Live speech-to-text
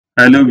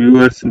Hello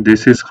viewers,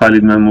 this is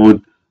Khalid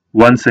Mahmood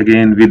once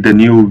again with the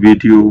new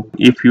video.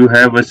 If you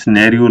have a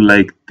scenario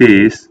like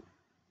this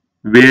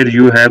where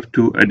you have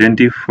to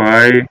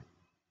identify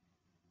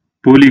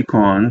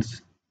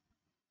polygons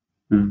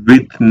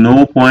with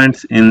no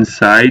points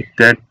inside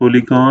that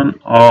polygon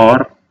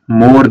or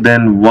more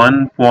than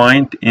one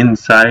point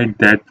inside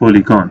that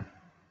polygon.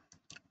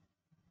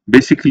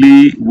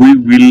 Basically, we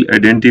will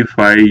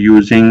identify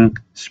using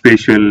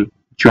spatial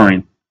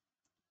join.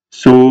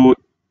 So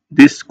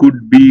this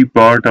could be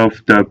part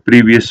of the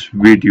previous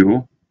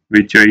video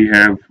which I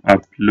have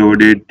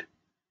uploaded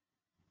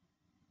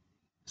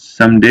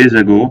some days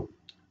ago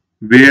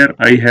where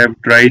I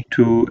have tried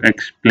to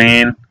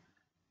explain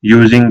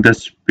using the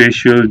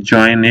spatial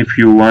join if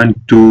you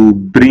want to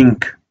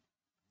bring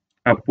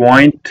a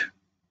point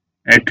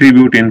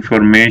attribute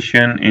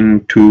information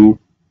into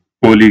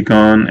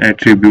Polygon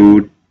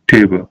attribute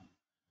table.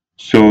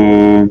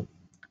 So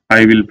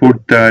I will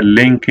put the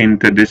link in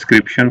the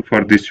description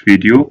for this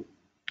video.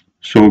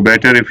 So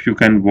better if you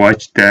can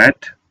watch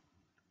that,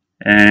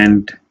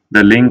 and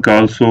the link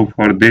also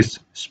for this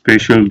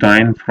spatial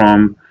join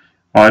from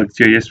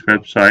ArcGIS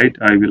website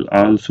I will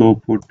also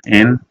put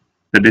in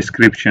the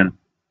description.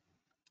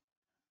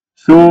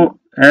 So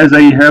as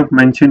I have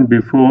mentioned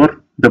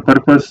before, the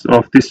purpose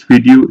of this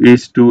video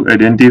is to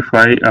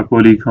identify a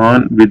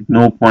polygon with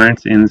no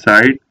points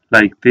inside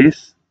like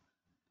this.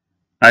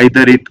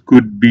 Either it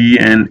could be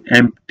an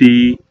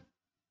empty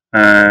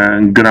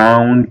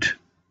ground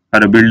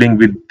or a building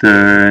with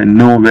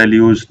no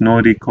values, no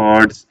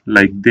records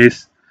like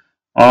this,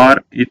 or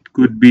it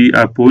could be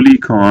a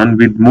polygon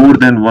with more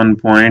than one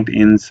point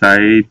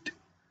inside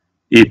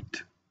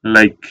it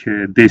like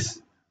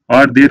this,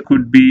 or there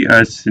could be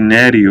a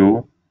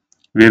scenario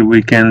where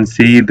we can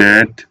see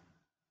that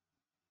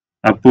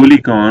a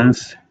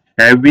polygons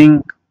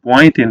having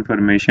point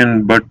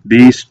information but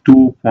these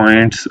 2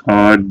 points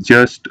are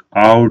just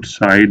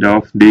outside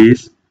of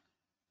these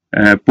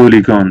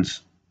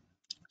polygons.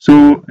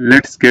 So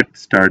let's get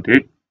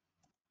started.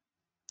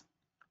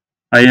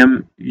 I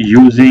am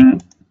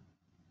using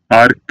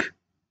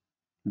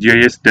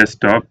ArcGIS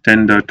Desktop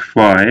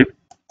 10.5.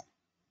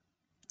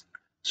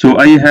 So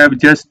I have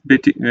just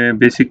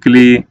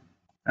basically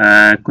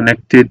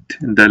connected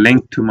the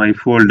link to my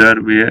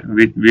folder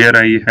where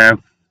I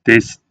have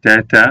this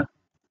data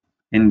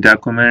in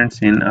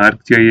documents in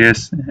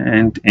ArcGIS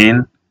and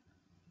in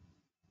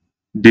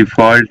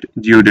default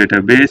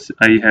geodatabase.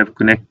 I have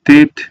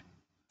connected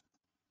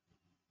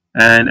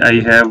and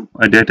I have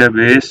a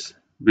database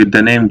with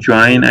the name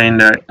join,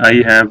 and I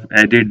have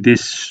added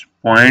this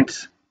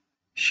points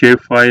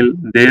shapefile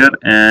there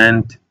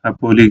and a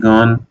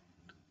polygon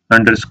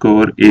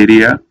underscore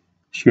area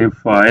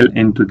shapefile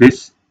into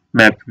this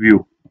map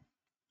view.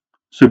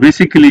 So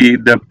basically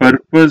the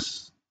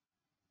purpose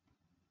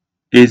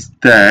is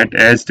that,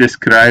 as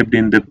described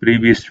in the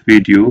previous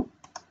video,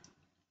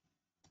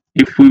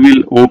 if we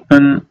will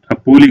open a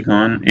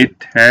polygon, it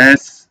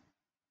has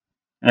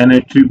an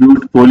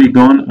attribute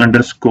polygon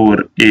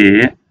underscore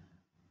a,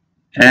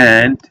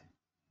 and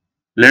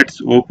let's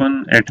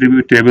open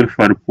attribute table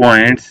for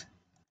points.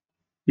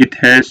 It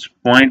has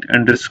point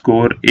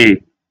underscore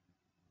a.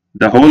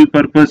 The whole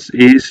purpose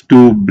is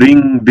to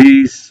bring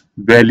these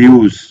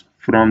values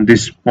from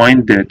this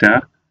point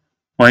data,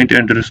 point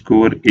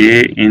underscore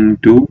a,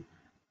 into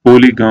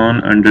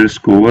polygon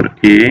underscore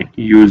a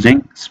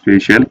using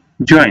spatial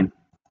join.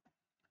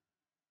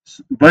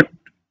 But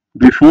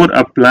before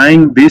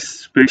applying this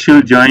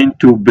spatial join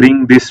to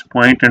bring this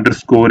point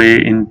underscore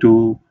a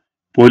into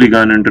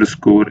polygon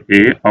underscore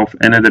a of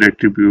another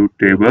attribute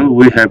table,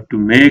 we have to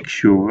make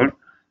sure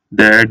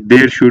that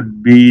there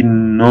should be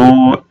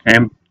no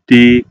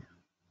empty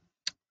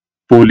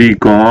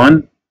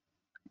polygon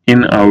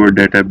in our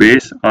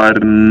database or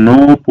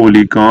no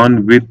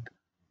polygon with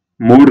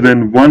more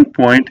than one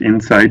point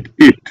inside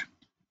it.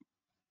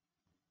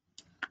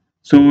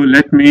 So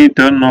let me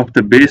turn off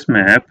the base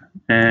map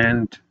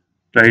and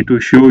try to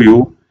show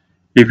you.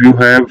 If you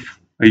have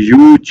a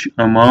huge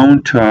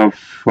amount of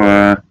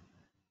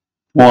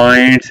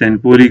points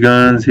and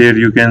polygons, here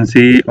you can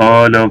see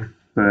all of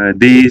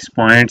these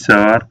points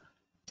are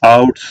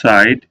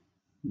outside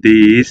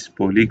these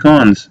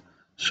polygons.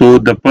 So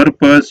the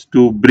purpose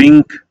to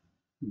bring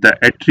the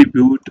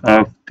attribute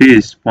of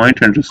this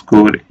point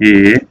underscore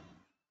a,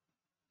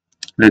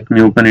 let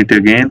me open it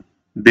again,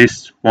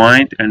 this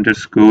point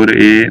underscore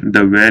a,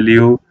 the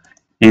value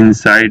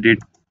inside it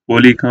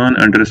polygon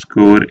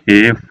underscore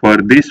a. For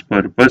this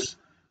purpose,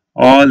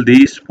 all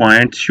these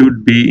points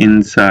should be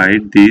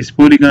inside these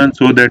polygons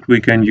so that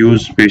we can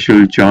use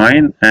spatial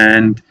join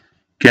and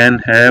can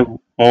have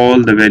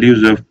all the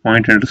values of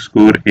point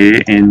underscore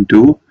a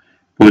into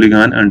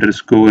polygon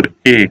underscore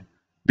a.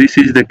 This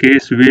is the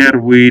case where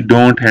we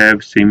don't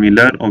have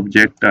similar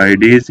object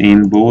IDs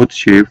in both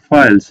shape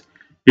files.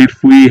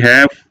 If we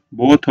have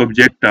both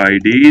object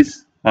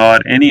IDs or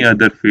any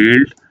other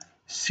field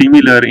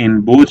similar in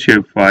both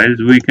shape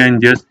files, we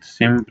can just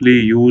simply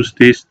use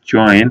this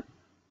join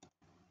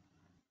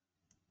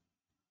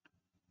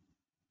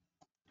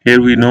Here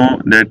we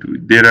know that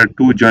there are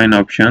two join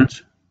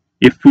options.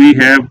 If we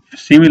have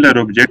similar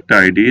object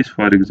IDs,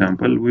 for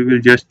example, we will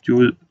just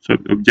choose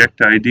object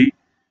ID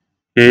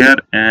here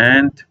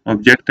and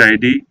object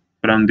ID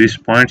from this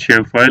point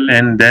shapefile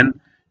and then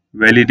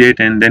validate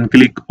and then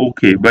click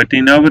OK. But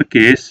in our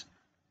case,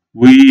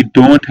 we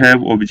don't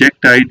have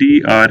object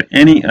ID or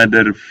any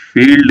other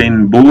field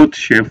in both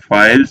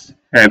shapefiles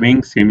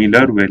having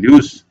similar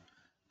values.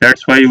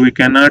 That's why we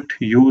cannot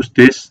use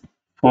this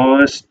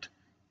first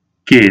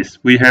case.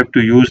 We have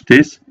to use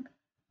this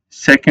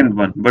second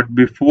one. But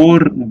before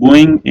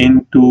going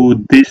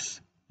into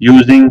this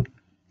using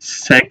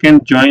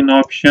second join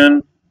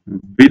option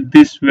with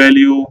this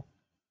value,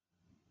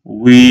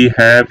 we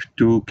have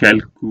to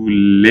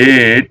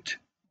calculate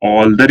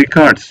all the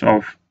records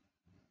of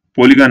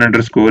polygon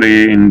underscore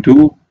a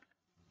into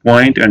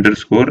point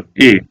underscore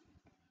a.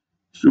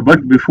 So,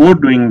 but before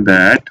doing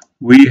that,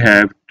 we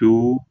have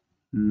to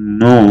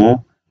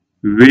know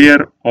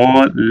where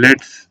all,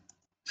 let's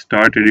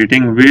start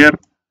editing, where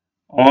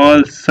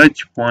all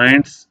such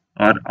points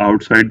are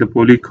outside the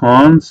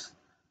polygons,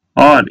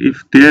 or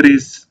if there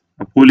is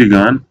a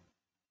polygon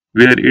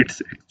where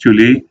it's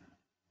actually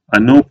a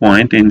no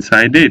point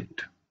inside it.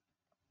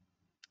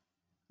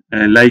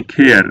 Like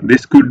here,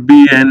 this could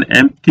be an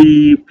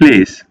empty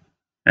place,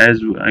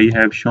 as I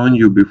have shown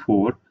you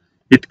before.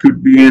 It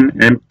could be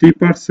an empty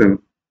parcel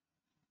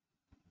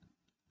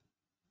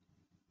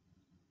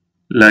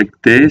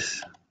like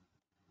this.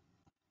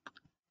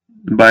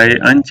 By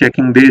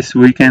unchecking this,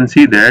 we can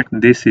see that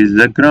this is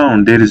the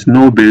ground. There is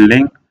no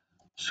building,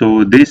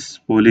 so this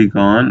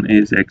polygon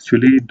is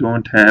actually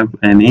don't have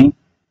any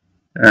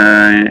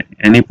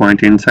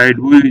point inside.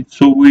 We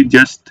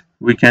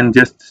can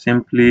just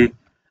simply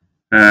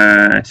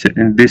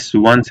in this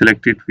one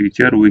selected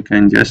feature, we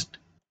can just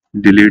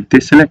delete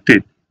this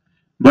selected.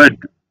 But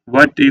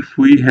what if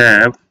we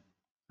have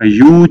a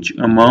huge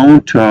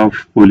amount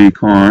of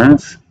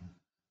polygons?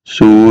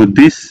 So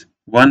this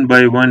one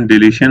by one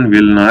deletion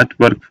will not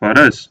work for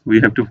us. We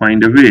have to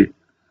find a way.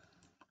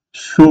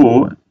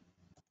 So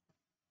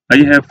I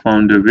have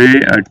found a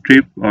way, a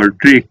tip or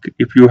trick.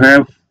 If you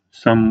have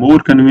some more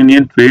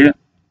convenient way,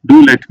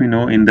 do let me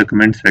know in the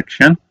comment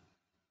section.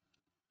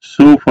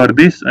 So for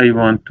this I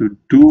want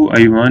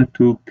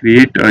to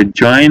create a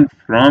join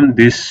from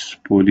this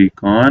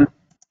polygon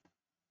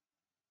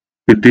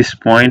with this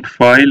point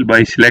file.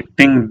 By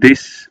selecting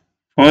this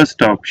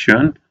first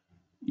option,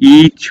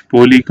 each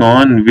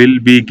polygon will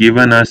be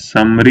given a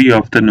summary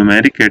of the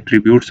numeric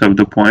attributes of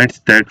the points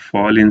that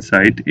fall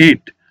inside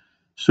it.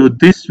 So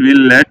this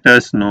will let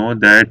us know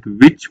that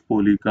which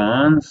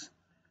polygons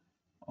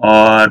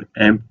are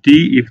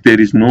empty if there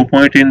is no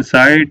point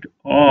inside,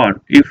 or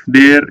if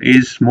there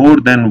is more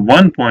than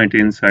one point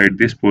inside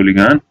this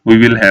polygon, we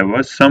will have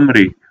a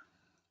summary.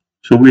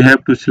 So we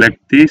have to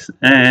select this,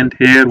 and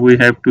here we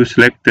have to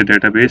select the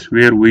database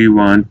where we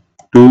want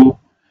to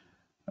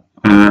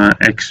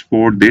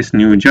export this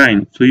new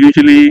join. So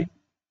usually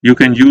you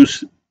can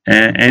use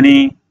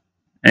any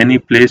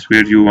place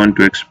where you want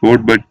to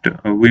export, but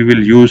we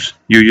will use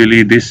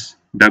usually this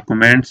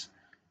documents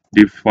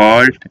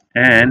default,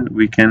 and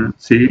we can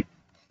see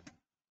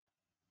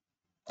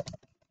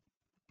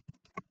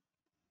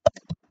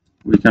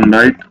we can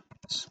write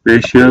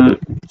spatial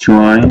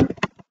join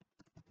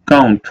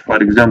count,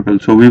 for example.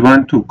 So we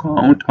want to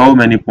count how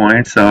many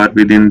points are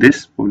within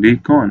this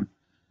polygon.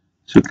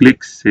 So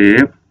click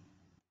save,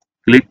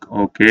 click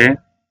OK.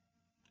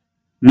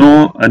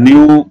 Now a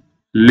new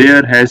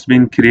layer has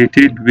been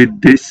created with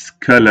this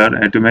color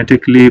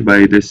automatically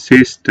by the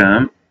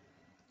system.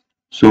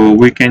 So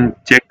we can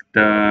check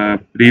the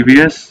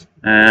previous,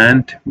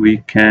 and we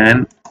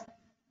can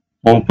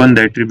open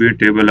the attribute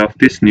table of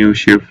this new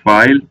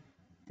shapefile.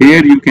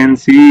 Here you can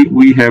see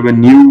we have a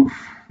new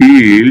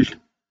field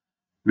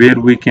where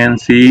we can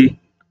see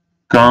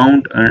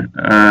count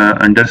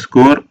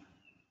underscore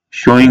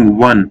showing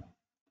 1.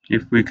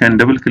 If we can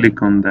double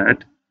click on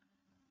that,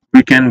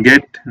 we can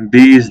get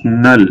these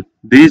null.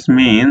 This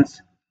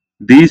means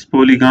these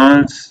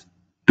polygons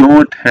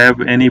don't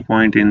have any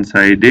point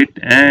inside it,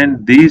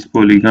 and these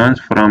polygons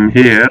from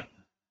here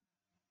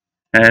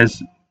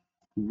has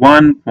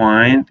one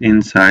point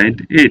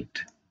inside it.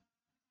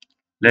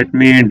 Let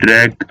me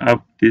drag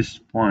up this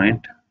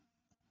point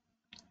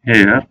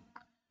here.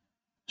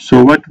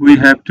 So what we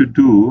have to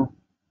do,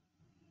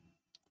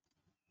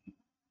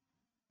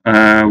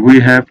 we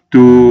have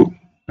to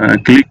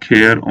click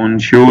here on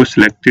show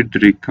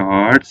selected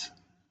records,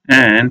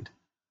 and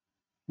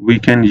we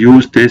can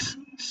use this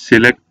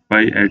select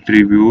by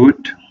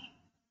attribute,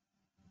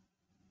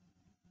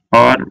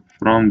 or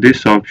from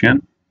this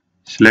option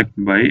select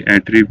by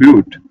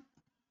attribute.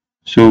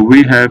 So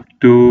we have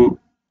to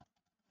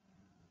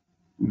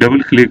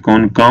double click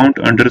on count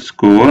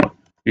underscore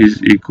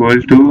is equal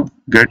to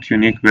get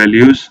unique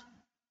values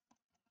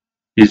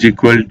is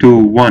equal to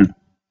 1.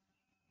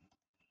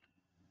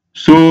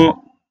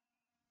 So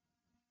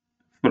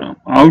from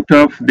out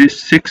of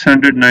this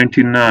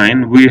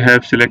 699, we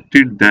have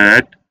selected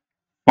that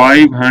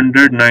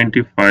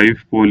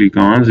 595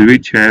 polygons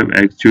which have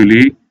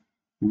actually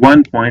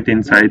one point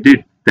inside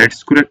it.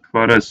 That's correct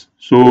for us.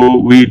 So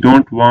we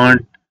don't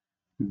want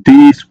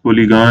these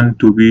polygon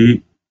to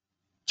be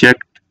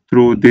checked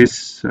through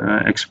this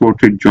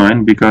exported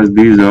join, because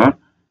these are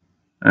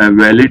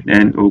valid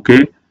and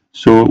okay.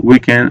 So we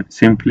can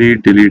simply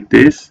delete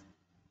this.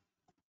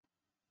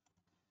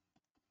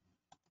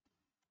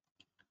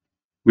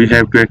 We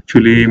have to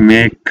actually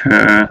make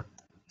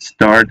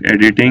start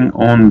editing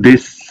on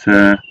this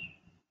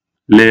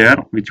layer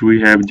which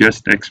we have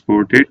just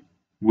exported.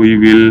 We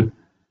will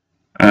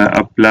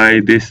apply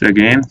this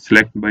again.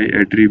 Select by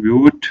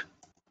attribute.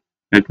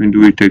 Let me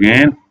do it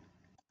again.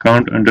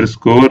 Count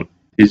underscore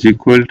is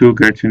equal to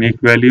get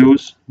unique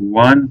values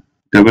 1.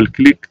 Double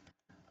click,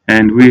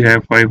 and we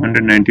have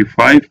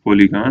 595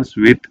 polygons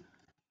with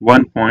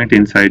one point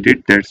inside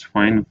it. That's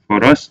fine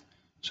for us.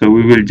 So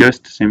we will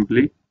just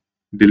simply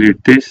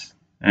delete this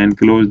and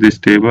close this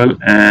table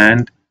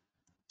and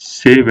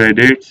save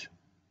edits.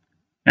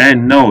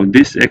 And now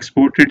this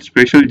exported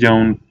spatial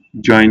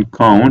join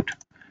count,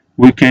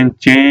 we can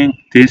change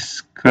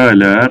this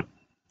color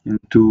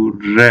into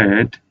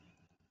red,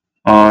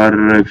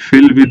 or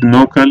fill with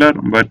no color,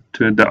 but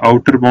the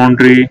outer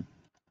boundary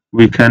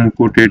we can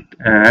put it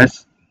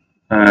as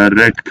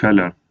red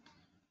color.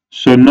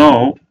 So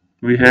now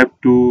we have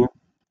to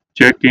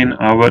check in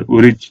our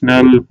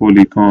original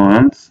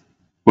polygons,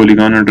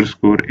 polygon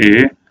underscore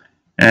A,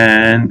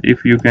 and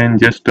if you can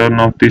just turn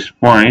off this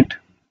point,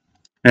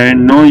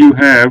 and now you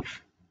have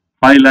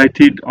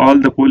highlighted all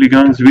the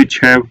polygons which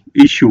have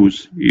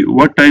issues.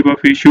 What type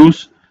of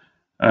issues?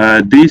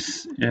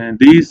 These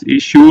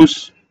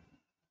issues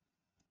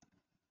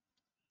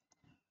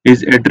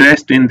is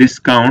addressed in this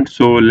count.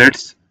 So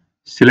let's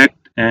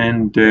select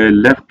and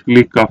left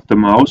click of the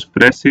mouse,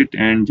 press it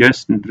and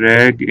just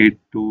drag it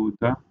to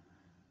the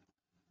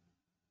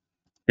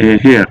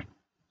here.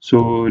 So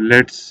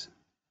let's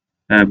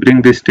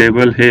bring this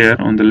table here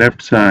on the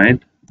left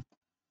side,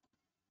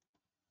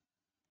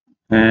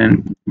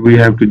 and we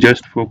have to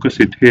just focus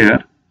it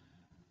here.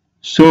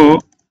 So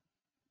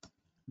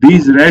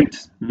these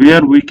reds,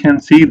 where we can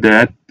see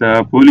that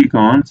the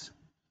polygons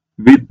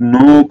with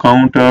no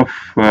count of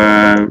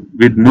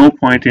with no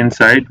point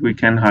inside, we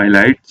can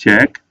highlight,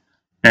 check,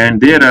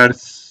 and there are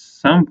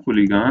some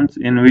polygons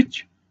in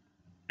which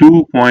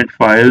 2-point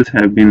files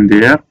have been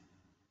there.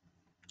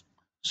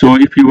 So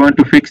if you want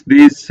to fix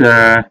these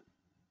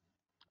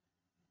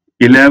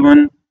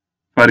 11,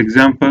 for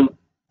example,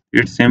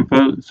 it's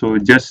simple. So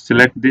just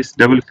select this,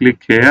 double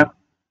click here,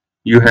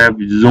 you have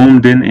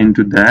zoomed in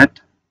into that,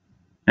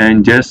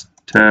 and just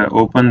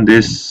open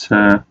this,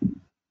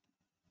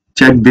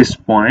 check this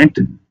point,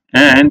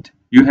 and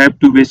you have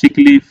to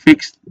basically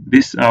fix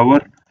this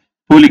our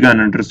polygon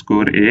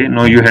underscore A.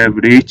 Now you have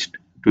reached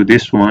to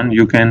this one.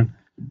 You can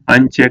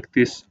uncheck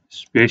this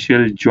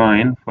spatial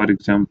join, for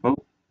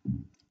example,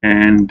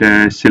 and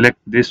select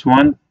this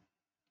one,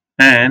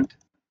 and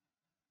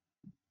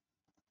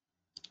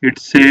it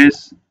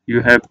says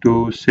you have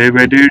to save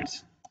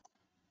edits,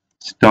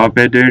 stop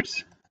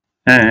edits,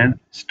 and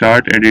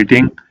start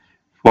editing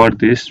for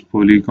this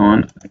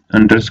polygon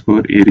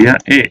underscore area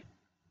A.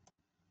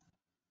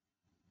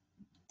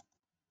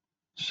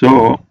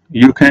 So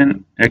you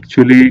can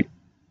actually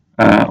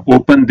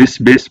open this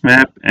base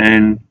map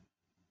and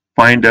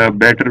find a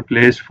better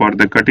place for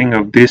the cutting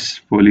of this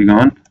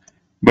polygon,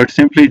 but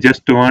simply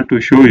just want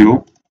to show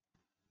you,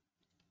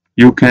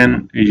 you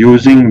can,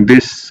 using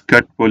this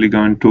cut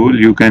polygon tool,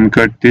 you can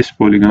cut this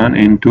polygon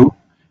into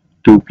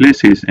two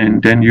places,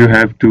 and then you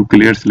have to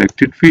clear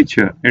selected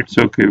feature. It's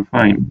okay,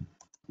 fine.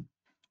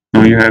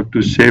 Now you have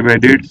to save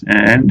edits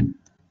and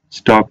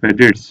stop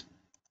edits,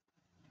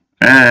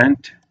 and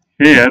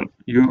here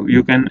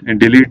you can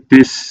delete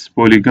this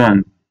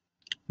polygon.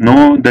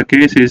 Now the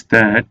case is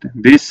that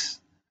this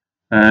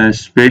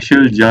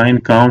spatial join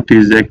count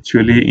is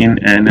actually in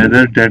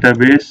another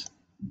database,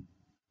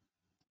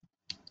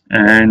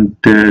 and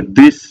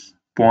this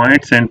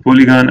points and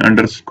polygon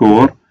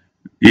underscore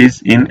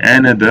is in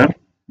another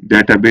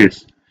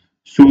database.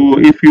 So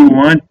if you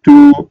want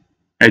to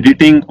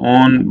editing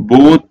on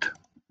both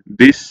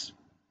this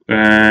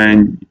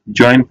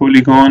join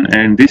polygon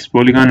and this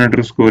polygon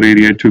underscore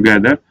area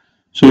together,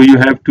 so you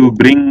have to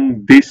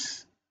bring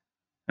this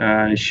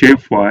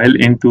shapefile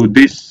into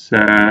this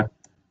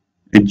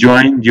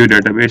join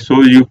geodatabase,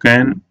 so you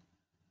can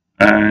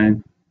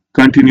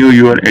continue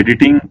your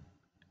editing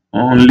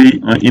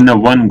only in a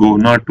one go,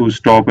 not to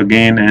stop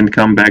again and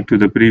come back to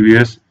the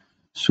previous.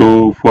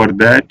 So for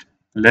that,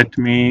 let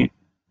me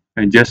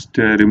just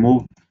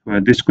remove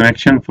this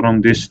connection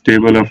from this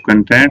table of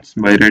contents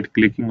by right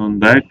clicking on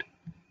that,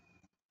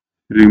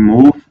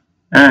 remove,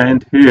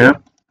 and here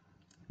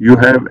you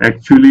have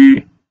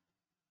actually,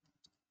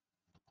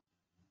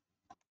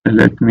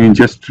 let me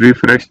just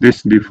refresh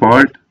this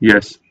default.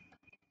 Yes,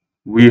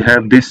 we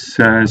have this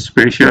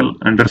spatial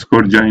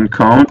underscore join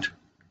count.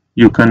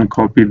 You can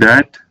copy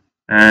that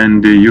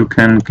and you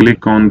can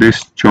click on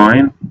this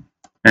join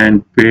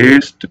and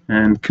paste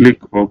and click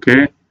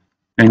OK,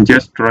 and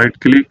just right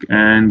click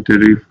and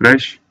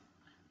refresh.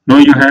 Now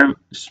you have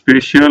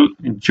spatial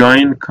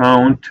join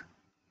count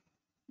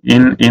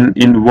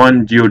in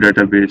one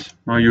geodatabase.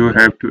 Now you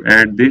have to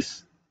add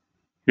this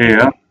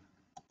here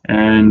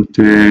and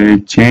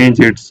change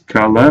its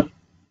color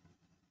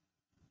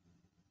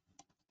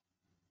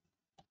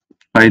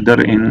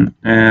either in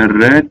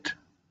red,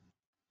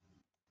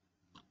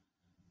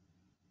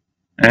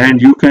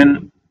 and you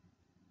can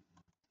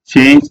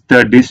change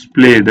the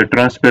display, the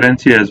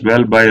transparency as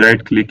well, by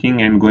right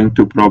clicking and going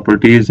to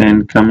properties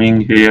and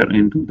coming here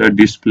into the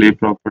display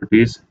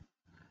properties.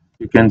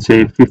 You can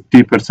say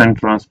 50%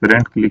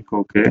 transparent, click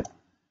OK.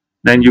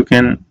 Then you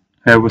can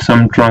have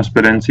some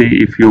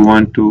transparency if you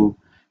want to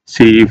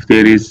see if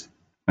there is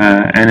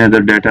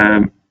another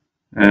data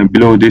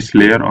below this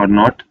layer or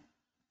not.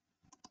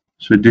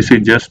 So this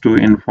is just to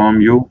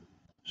inform you.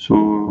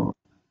 So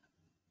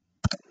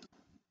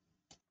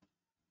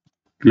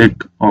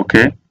click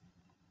OK.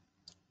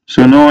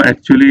 So now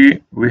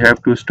actually we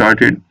have to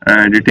start it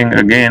editing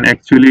again.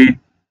 Actually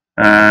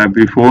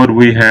before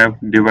we have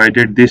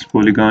divided this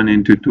polygon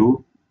into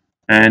two,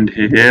 and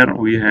here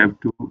we have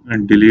to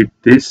delete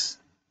this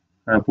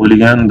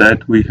polygon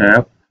that we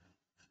have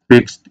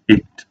fixed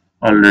it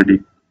already.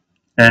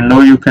 And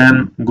now you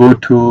can go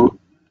to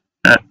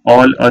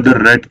all other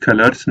red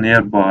colors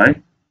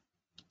nearby.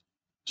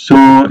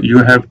 So you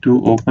have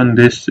to open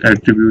this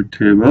attribute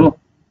table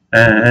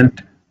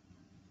and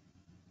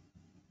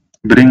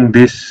bring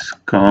this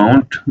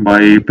count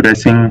by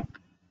pressing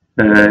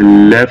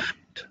left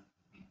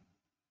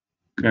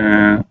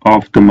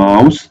of the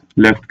mouse,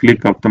 left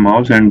click of the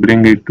mouse, and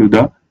bring it to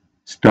the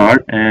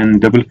start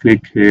and double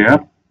click here,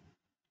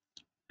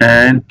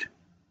 and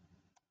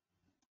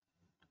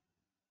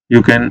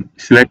you can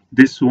select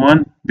this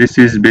one. This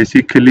is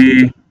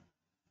basically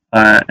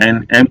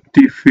an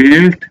empty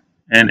field,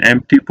 an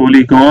empty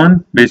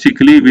polygon,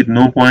 basically with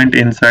no point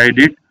inside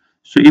it.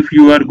 So if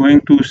you are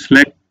going to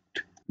select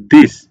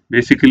this,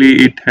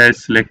 basically it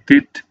has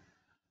selected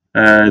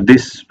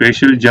this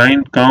spatial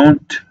join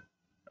count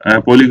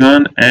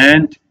polygon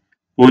and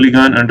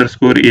polygon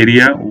underscore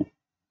area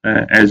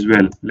as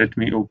well. Let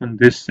me open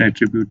this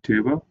attribute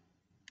table.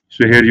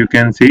 So here you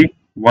can see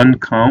one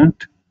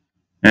count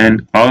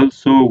and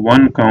also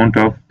one count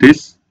of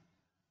this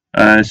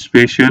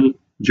spatial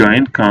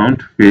join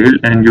count field,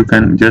 and you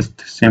can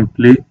just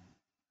simply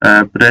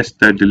press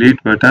the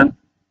delete button.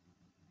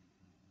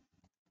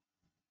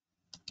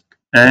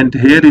 And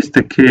here is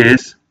the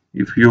case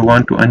if you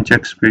want to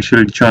uncheck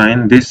spatial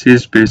join. This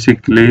is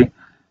basically,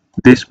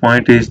 this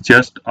point is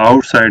just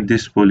outside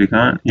this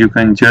polygon. You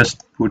can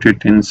just put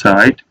it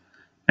inside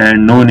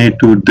and no need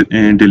to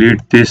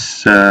delete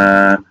this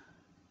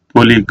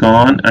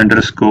polygon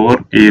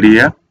underscore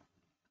area.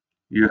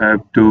 You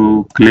have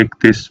to click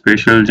this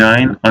spatial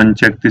join,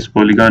 uncheck this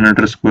polygon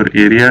underscore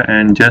area,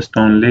 and just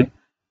only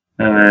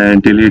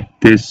delete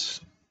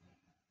this.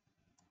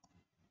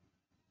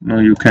 Now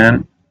you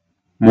can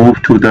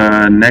move to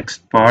the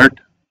next part.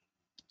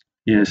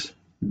 Yes,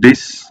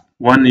 this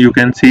one you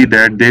can see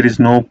that there is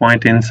no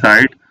point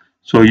inside,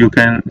 so you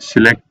can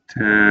select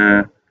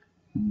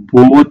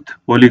both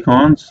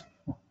polygons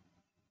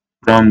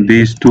from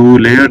these two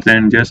layers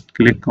and just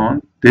click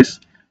on this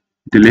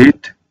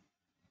delete.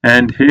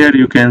 And here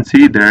you can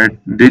see that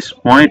this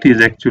point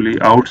is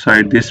actually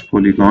outside this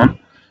polygon,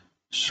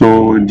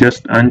 so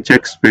just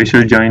uncheck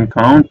spatial join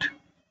count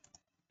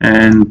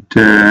and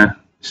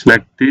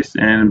select this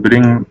and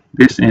bring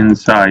this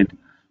inside.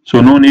 So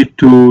no need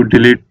to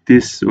delete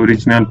this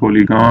original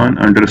polygon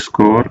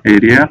underscore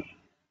area.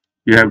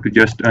 You have to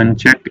just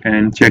uncheck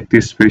and check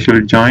this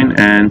spatial join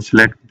and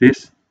select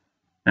this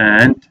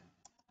and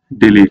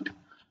delete.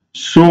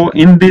 So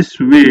in this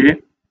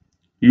way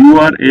you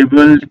are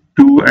able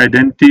to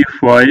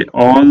identify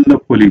all the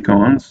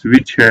polygons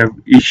which have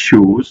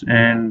issues,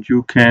 and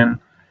you can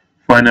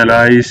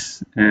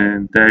finalize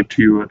that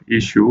your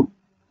issue.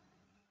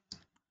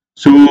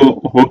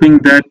 So hoping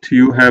that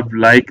you have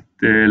liked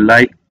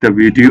the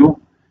video.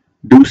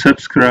 Do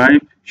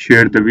subscribe,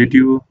 share the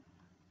video.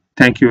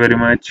 Thank you very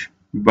much.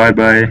 Bye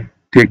bye.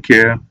 Take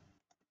care.